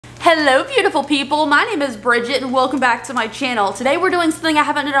Hello beautiful people, my name is Bridget and welcome back to my channel. Today we're doing something I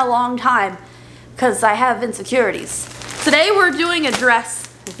haven't done in a long time because I have insecurities. Today we're doing a dress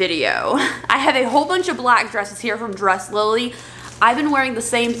video. I have a whole bunch of black dresses here from Dresslily. I've been wearing the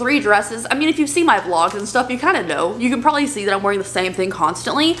same 3 dresses. I mean, if you see my vlogs and stuff, you kind of know. You can probably see that I'm wearing the same thing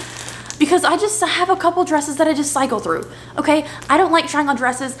constantly because I have a couple dresses that I just cycle through, okay? I don't like trying on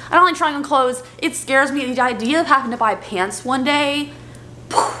dresses. I don't like trying on clothes. It scares me. The idea of having to buy pants one day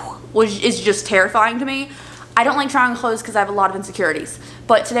is just terrifying to me. I don't like trying on clothes because I have a lot of insecurities.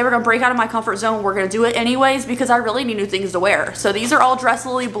 But today we're going to break out of my comfort zone. We're going to do it anyways because I really need new things to wear. So these are all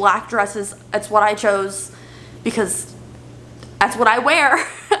Dresslily black dresses. That's what I chose because that's what I wear.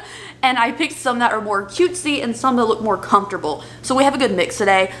 And I picked some that are more cutesy and some that look more comfortable. So we have a good mix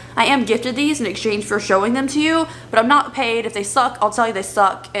today. I am gifted these in exchange for showing them to you, but I'm not paid. If they suck, I'll tell you they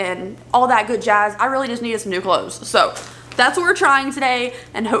suck and all that good jazz. I really just needed some new clothes. So that's what we're trying today,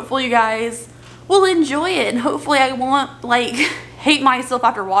 and hopefully you guys will enjoy it, and hopefully I won't like hate myself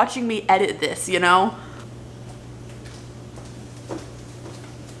after watching me edit this, you know?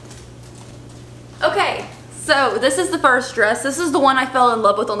 Okay, so this is the first dress. This is the one I fell in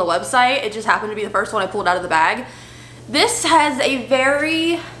love with on the website. It just happened to be the first one I pulled out of the bag. This has a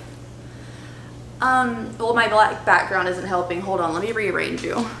very well, my black background isn't helping. Hold on, let me rearrange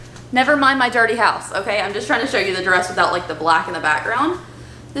you. Never mind my dirty house, okay? I'm just trying to show you the dress without like the black in the background.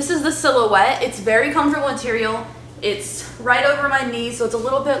 This is the silhouette. It's very comfortable material. It's right over my knees, so it's a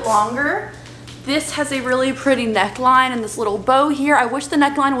little bit longer. This has a really pretty neckline and this little bow here. I wish the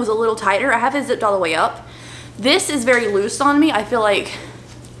neckline was a little tighter. I have it zipped all the way up. This is very loose on me. I feel like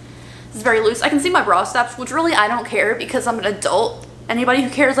this is very loose. I can see my bra straps, which really I don't care because I'm an adult. Anybody who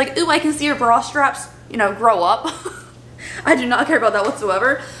cares like, ooh, I can see your bra straps, you know, grow up. I do not care about that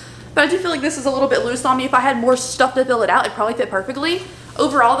whatsoever. But I do feel like this is a little bit loose on me. If I had more stuff to fill it out, it'd probably fit perfectly.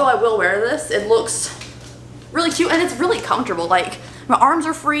 Overall, though, I will wear this. It looks really cute and it's really comfortable. Like, my arms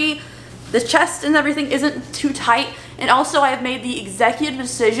are free. The chest and everything isn't too tight. And also, I have made the executive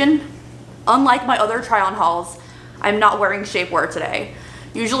decision, unlike my other try-on hauls, I'm not wearing shapewear today.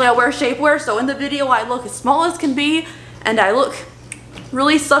 Usually, I wear shapewear, so in the video, I look as small as can be, and I look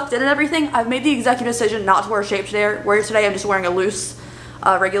really sucked in and everything. I've made the executive decision not to wear shapewear today. I'm just wearing a loose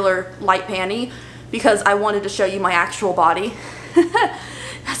regular light panty because I wanted to show you my actual body.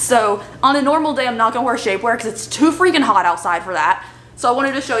 So on a normal day I'm not gonna wear shapewear because it's too freaking hot outside for that. So I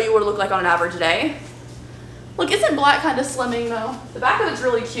wanted to show you what it looked like on an average day. Look, isn't black kind of slimming though? The back of it's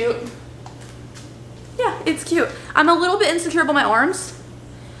really cute. Yeah, it's cute. I'm a little bit insecure about my arms,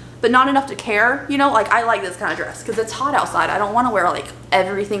 but not enough to care. You know, like I like this kind of dress because it's hot outside. I don't want to wear like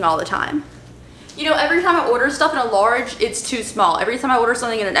everything all the time. You know, every time I order stuff in a large, it's too small. Every time I order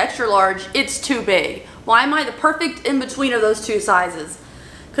something in an extra large, it's too big. Why am I the perfect in between of those two sizes?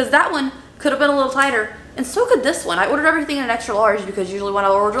 Because that one could have been a little tighter, and so could this one. I ordered everything in an extra large because usually when I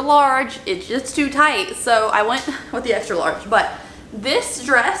order large, it's just too tight. So I went with the extra large. But this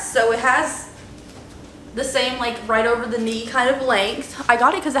dress, so it has the same like right over the knee kind of length. I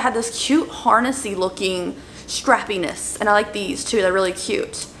got it because it had this cute harnessy looking strappiness, and I like these too. They're really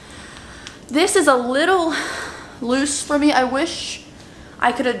cute. This is a little loose for me. I wish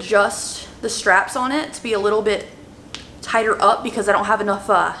I could adjust the straps on it to be a little bit tighter up because I don't have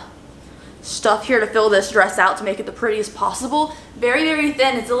enough stuff here to fill this dress out to make it the prettiest possible. Very, very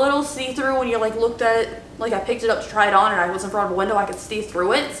thin. It's a little see-through when you like looked at it, like I picked it up to try it on and I was in front of a window, I could see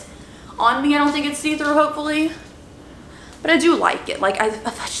through it. On me, I don't think it's see-through, hopefully. But I do like it. Like, I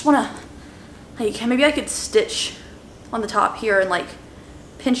just want to, like, maybe I could stitch on the top here and like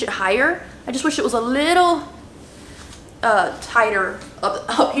pinch it higher. I just wish it was a little tighter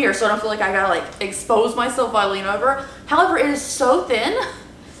up here so I don't feel like I gotta like expose myself while I lean over. However, it is so thin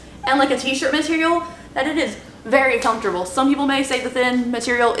and like a t-shirt material that it is very comfortable. Some people may say the thin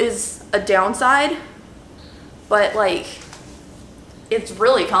material is a downside, but like it's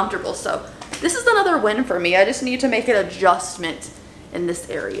really comfortable. So this is another win for me. I just need to make an adjustment in this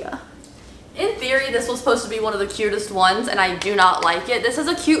area. In theory, this was supposed to be one of the cutest ones, and I do not like it. This is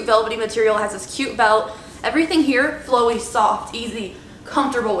a cute velvety material. It has this cute belt. Everything here, flowy, soft, easy,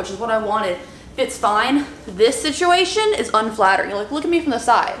 comfortable, which is what I wanted. Fits fine. This situation is unflattering. Like, look at me from the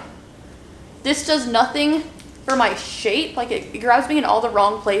side. This does nothing for my shape. Like, it grabs me in all the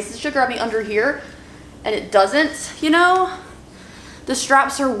wrong places. It should grab me under here, and it doesn't, you know? The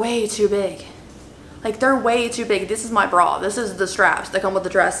straps are way too big. Like, they're way too big. This is my bra. This is the straps that come with the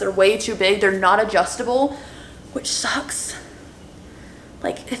dress. They're way too big. They're not adjustable, which sucks.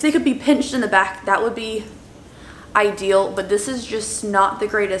 Like, if they could be pinched in the back, that would be ideal. But this is just not the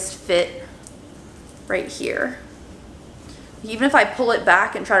greatest fit right here. Even if I pull it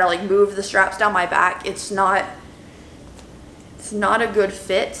back and try to like move the straps down my back, it's not a good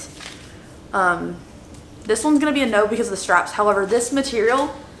fit. This one's gonna be a no because of the straps. However, this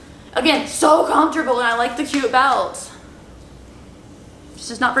material, again, so comfortable, and I like the cute belt. It's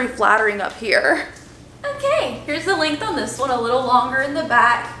just not very flattering up here. Okay, here's the length on this one, a little longer in the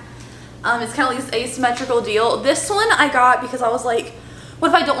back. It's kind of like this asymmetrical deal. This one I got because I was like, what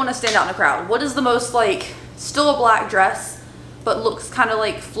if I don't want to stand out in a crowd? What is the most like, still a black dress, but looks kind of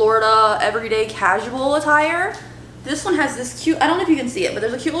like Florida everyday casual attire? This one has this cute, I don't know if you can see it, but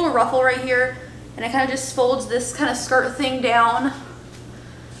there's a cute little ruffle right here, and it kind of just folds this kind of skirt thing down.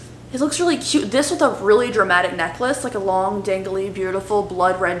 It looks really cute. This with a really dramatic necklace, like a long, dangly, beautiful,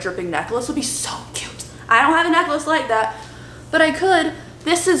 blood red dripping necklace would be so cute. I don't have a necklace like that, but I could.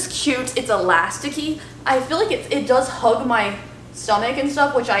 This is cute. It's elasticy. I feel like it does hug my stomach and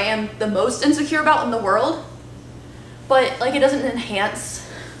stuff, which I am the most insecure about in the world. But like it doesn't enhance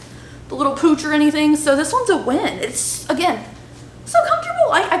the little pooch or anything. So this one's a win. It's, again, so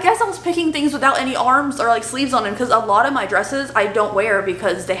comfortable. I guess I was picking things without any arms or like sleeves on them because a lot of my dresses I don't wear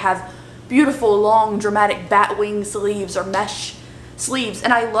because they have beautiful, long, dramatic bat wing sleeves or mesh sleeves,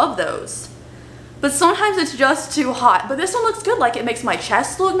 and I love those. But sometimes it's just too hot. But this one looks good. Like it makes my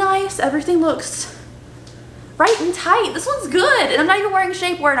chest look nice. Everything looks right and tight. This one's good. And I'm not even wearing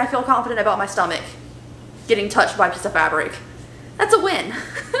shapewear and I feel confident about my stomach getting touched by a piece of fabric. That's a win.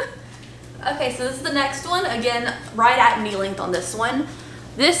 Okay, so this is the next one. Again, right at knee length on this one.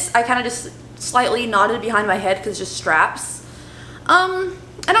 This, I kind of just slightly knotted behind my head because it's just straps. I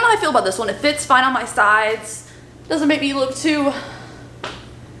don't know how I feel about this one. It fits fine on my sides. Doesn't make me look too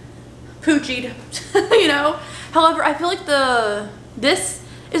poochied, you know? However, I feel like this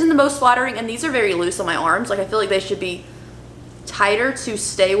isn't the most flattering, and these are very loose on my arms. Like, I feel like they should be tighter to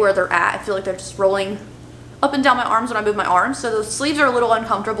stay where they're at. I feel like they're just rolling up and down my arms when I move my arms. So those sleeves are a little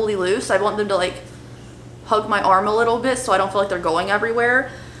uncomfortably loose. I want them to like hug my arm a little bit so I don't feel like they're going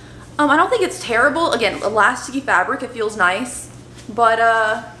everywhere. I don't think it's terrible. Again, elasticy fabric, it feels nice. But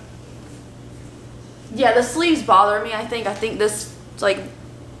yeah, the sleeves bother me, I think. I think this like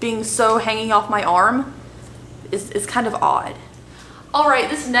being so hanging off my arm is kind of odd. All right,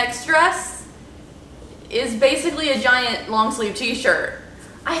 this next dress is basically a giant long sleeve t-shirt.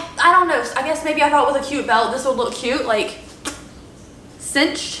 I don't know, I guess maybe I thought with a cute belt this would look cute, like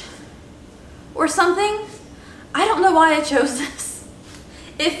cinched or something. I don't know why I chose this.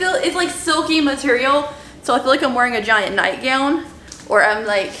 It's like silky material, so I feel like I'm wearing a giant nightgown or I'm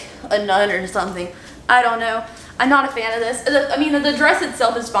like a nun or something. I don't know. I'm not a fan of this. I mean, the dress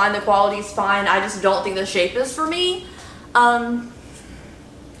itself is fine, the quality is fine. I just don't think the shape is for me.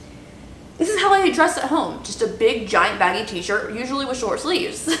 This is how I dress at home. Just a big, giant, baggy t-shirt, usually with short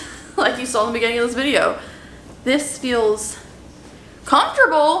sleeves, like you saw in the beginning of this video. This feels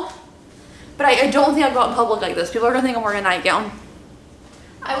comfortable, but I don't think I'd go out in public like this. People are gonna think I'm wearing a nightgown.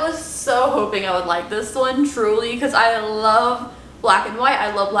 I was so hoping I would like this one, truly, because I love black and white.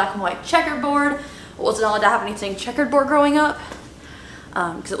 I love black and white checkerboard. I wasn't allowed to have anything checkerboard growing up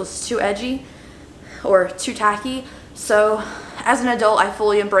because it was too edgy or too tacky. So as an adult, I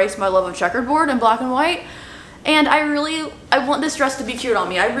fully embraced my love of checkerboard and black and white. And I want this dress to be cute on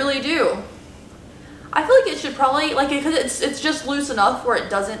me. I really do. I feel like it should probably, like, because it's just loose enough where it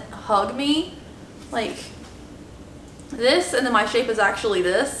doesn't hug me. Like this, and then my shape is actually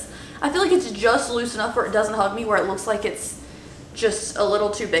this. I feel like it's just loose enough where it doesn't hug me, where it looks like it's just a little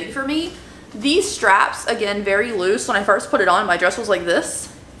too big for me. These straps, again, very loose. When I first put it on, my dress was like this,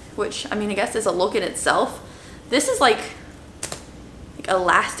 which, I mean, I guess is a look in itself. This is like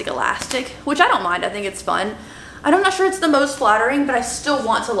elastic, which I don't mind. I think it's fun. I'm not sure it's the most flattering, but I still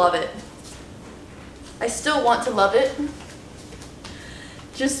want to love it. I still want to love it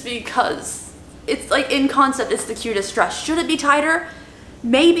just because it's like, in concept, it's the cutest dress. Should it be tighter?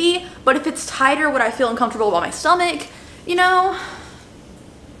 Maybe, but if it's tighter, would I feel uncomfortable about my stomach? You know,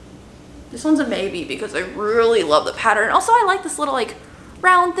 this one's a maybe because I really love the pattern. Also, I like this little like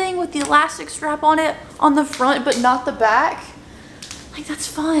round thing with the elastic strap on it on the front, but not the back. Like, that's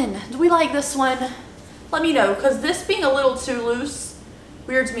fun. Do we like this one? Let me know, because this being a little too loose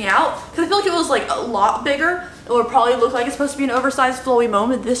weirds me out. Because I feel like if it was like a lot bigger, it would probably look like it's supposed to be an oversized flowy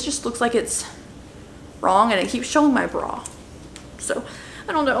moment. This just looks like it's wrong, and it keeps showing my bra. So,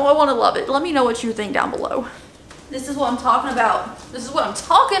 I don't know. I want to love it. Let me know what you think down below. This is what I'm talking about. This is what I'm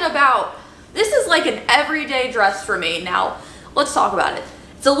talking about. This is like an everyday dress for me. Now, let's talk about it.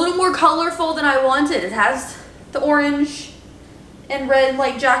 It's a little more colorful than I wanted. It has the orange and red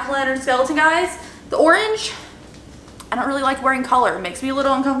like jack-o'-lantern skeleton guys. The orange, I don't really like wearing color. It makes me a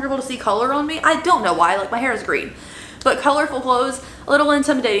little uncomfortable to see color on me. I don't know why, like my hair is green. but colorful clothes, a little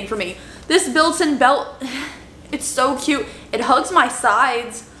intimidating for me. This built-in belt, it's so cute. It hugs my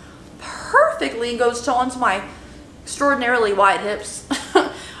sides perfectly and goes onto my extraordinarily wide hips.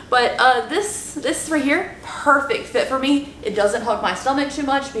 But this right here, perfect fit for me. It doesn't hug my stomach too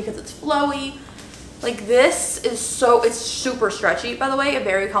much because it's flowy. Like this is it's super stretchy, by the way, and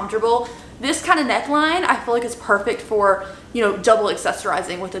very comfortable. This kind of neckline, I feel like it's perfect for, you know, double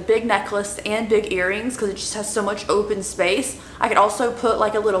accessorizing with a big necklace and big earrings because it just has so much open space. I could also put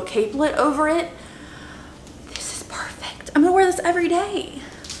like a little capelet over it. This is perfect. I'm gonna wear this every day.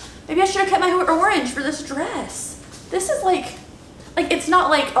 Maybe I should have kept my hair orange for this dress. This is like it's not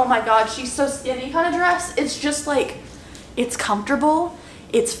like, oh my god, she's so skinny kind of dress. It's just like, it's comfortable,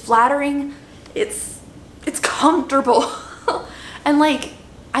 it's flattering, it's comfortable. And like,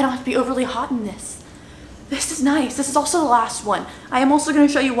 I don't have to be overly hot in this. This is nice. This is also the last one. I am also going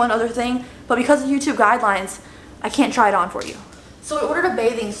to show you one other thing, but because of YouTube guidelines, I can't try it on for you. So I ordered a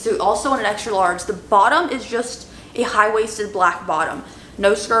bathing suit, also in an extra large. The bottom is just a high-waisted black bottom.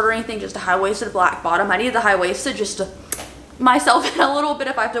 No skirt or anything, just a high-waisted black bottom. I needed the high-waisted just to myself in a little bit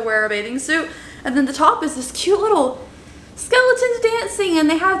if I have to wear a bathing suit. And then the top is this cute little skeletons dancing, and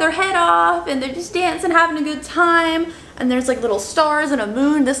they have their head off and they're just dancing, having a good time. And there's like little stars and a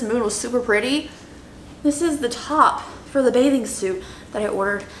moon. This moon was super pretty. This is the top for the bathing suit that I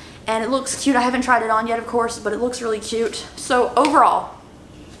ordered, and it looks cute. I haven't tried it on yet, of course, but it looks really cute. So overall,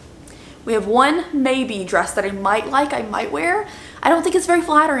 we have one maybe dress that I might wear. I don't think it's very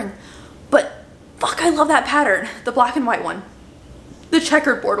flattering, but fuck, I love that pattern. The black and white one. The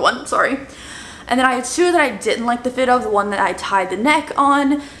checkered board one, sorry. And then I had two that I didn't like the fit of. The one that I tied the neck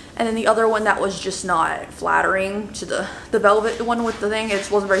on, and then the other one that was just not flattering to the velvet one with the thing. It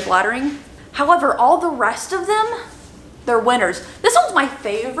just wasn't very flattering. However, all the rest of them, they're winners. This one's my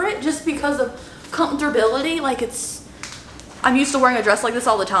favorite just because of comfortability. Like I'm used to wearing a dress like this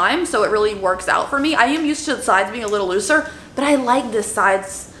all the time, so it really works out for me. I am used to the sides being a little looser, but I like this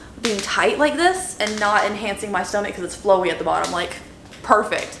sides being tight like this and not enhancing my stomach because it's flowy at the bottom. Like,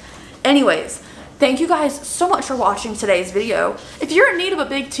 perfect. Anyways, thank you guys so much for watching today's video. If you're in need of a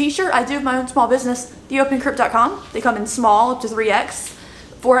big t-shirt, I do have my own small business, theopencrypt.com. They come in small up to 3X.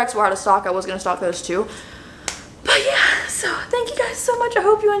 4X were out of stock. I was going to stock those too. But yeah, so thank you guys so much. I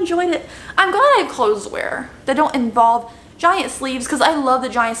hope you enjoyed it. I'm glad I have clothes to wear that don't involve giant sleeves because I love the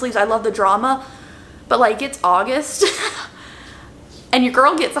giant sleeves. I love the drama. But like, it's August and your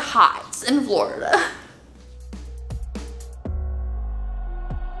girl gets hot in Florida.